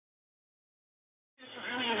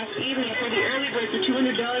last evening for the early bird for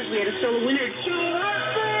 $200. We had a solo winner.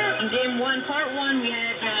 In game one, part one, we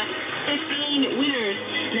had 15 winners.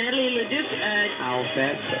 Natalie Leduc,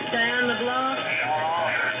 Diane LeBlanc,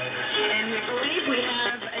 and we believe we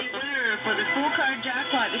have a winner for the full card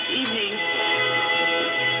jackpot this evening.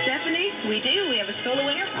 Stephanie, we do. We have a solo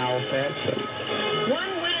winner.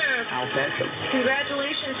 One winner.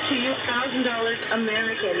 Congratulations to you, $1,000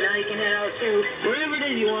 American. Now you can head out to wherever it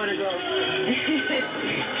is you want to go.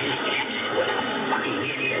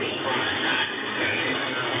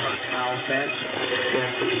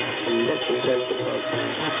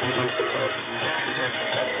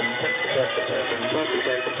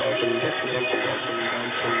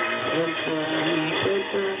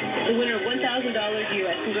 The winner of $1,000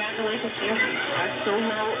 US. Congratulations to you, our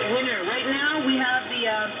solo winner. Right now we have the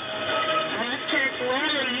hashtag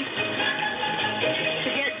lottery to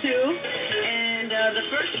get to, and the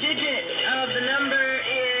first digit of the number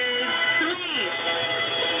is 3.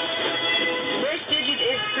 First digit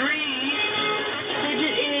is 3. Next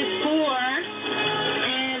digit is 4.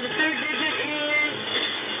 And the third digit is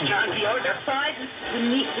 5.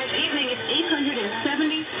 This evening is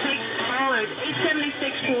 $876.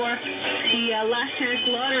 $876 for the last chance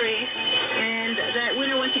lottery. And that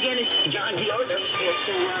winner once again is John Diotis. So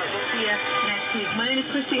we'll see you next week. My name is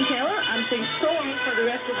Christine Taylor. I'm saying so long for the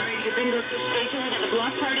rest of the Radio Bingo station. We got the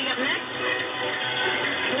block party up next.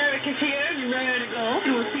 Eric is here, ready to go.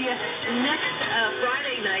 And we'll see you next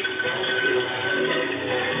Friday night.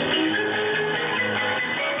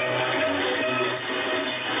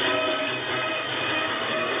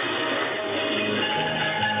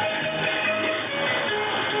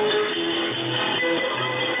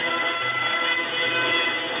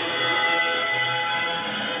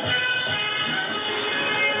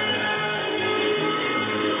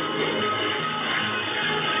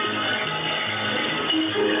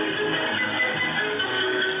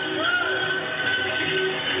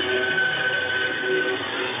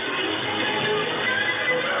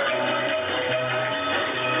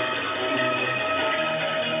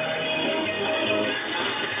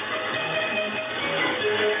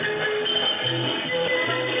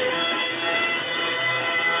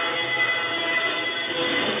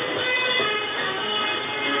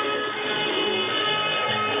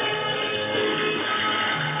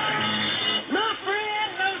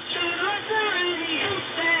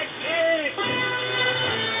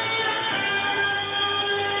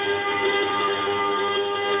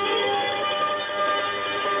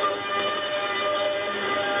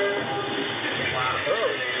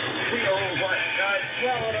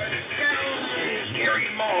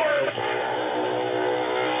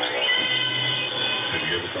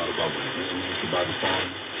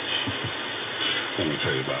 Let me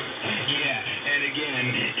tell you about it. Yeah, and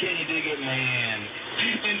again, can you dig it, man?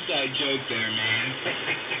 Inside joke there, man.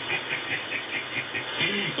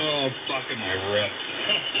 Oh, fucking my rip.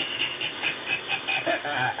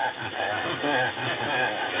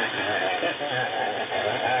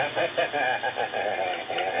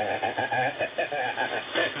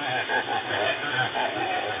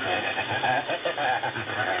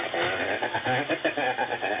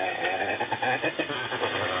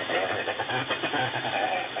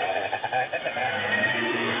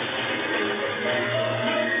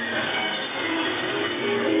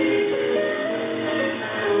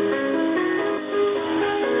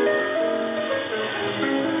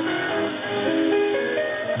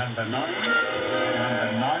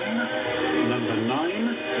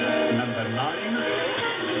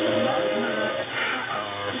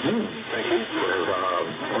 Thank you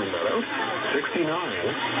for pointing that out.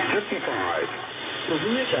 6955.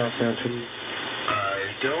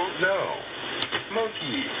 I don't know.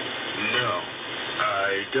 Monkey. No.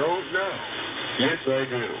 I don't know. Yes, I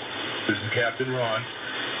do. This is Captain Ron.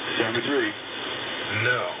 73.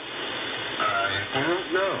 No. I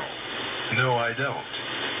don't know. No, I don't.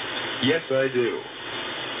 Yes, I do.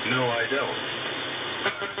 No, I don't.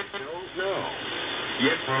 I don't know.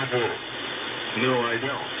 Yes, I do. No, I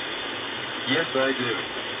don't. Yes, I do.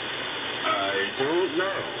 I don't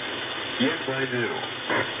know. Yes, I do.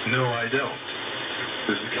 No, I don't.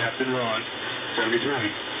 This is Captain Ron.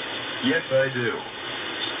 73. Yes, I do.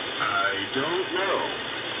 I don't know.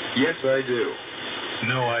 Yes, I do.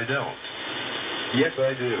 No, I don't. Yes,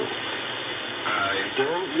 I do. I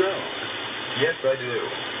don't know. Yes, I do.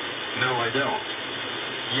 No, I don't.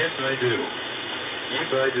 Yes, I do.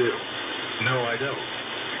 Yes, I do. No, I don't.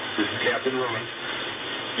 This is Captain Ron.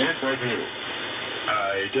 Yes, I do.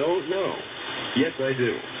 I don't know. Yes, I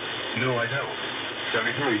do. No, I don't.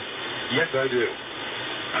 73. Yes, I do.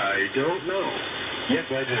 I don't know. Yes,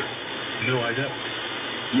 I do. No, I don't.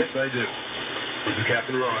 Yes, I do. This is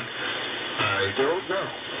Captain Ron. I don't know.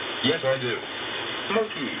 Yes, I do.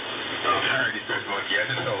 Monkey. Oh, I already said monkey. I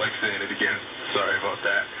just felt like saying it again. Sorry about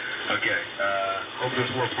that. Okay. Hope this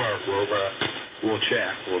works out. We'll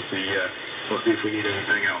chat. We'll see if we need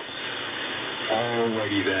anything else.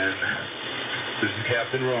 Alrighty then. This is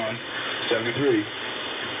Captain Ron, 73.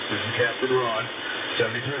 This is Captain Ron,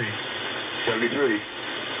 73. 73.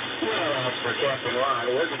 Well, for Captain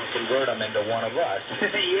Ron, we're going to convert him into one of us.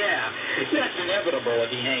 Yeah, that's inevitable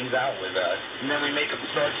if he hangs out with us. And then we make him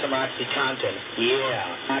snort some OxyContin.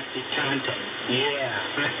 Yeah, OxyContin.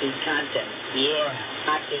 Yeah, OxyContin. Yeah,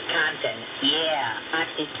 OxyContin. Yeah,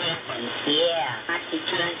 OxyContin. Yeah,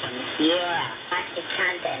 OxyContin. Yeah,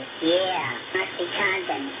 OxyContin. Yeah, OxyContin.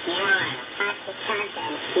 Yeah,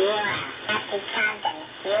 OxyContin. Yeah, OxyContin.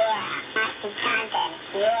 Yeah, OxyContin.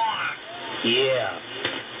 Yeah. Yeah.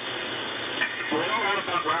 Well, what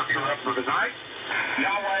about wrapping her up for tonight?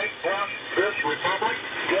 Yahweh bless this republic,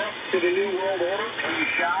 death to the New World Order, and you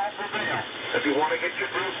shall prevail. If you want to get your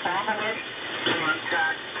group on the list,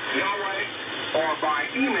 contact Yahweh or by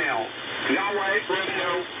email, Yahweh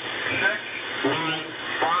Radio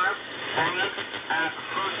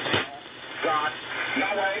 615@hotmail.com.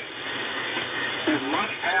 Yahweh, you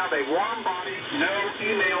must have a warm body, no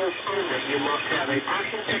emails only. You must have a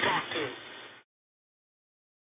person to talk to.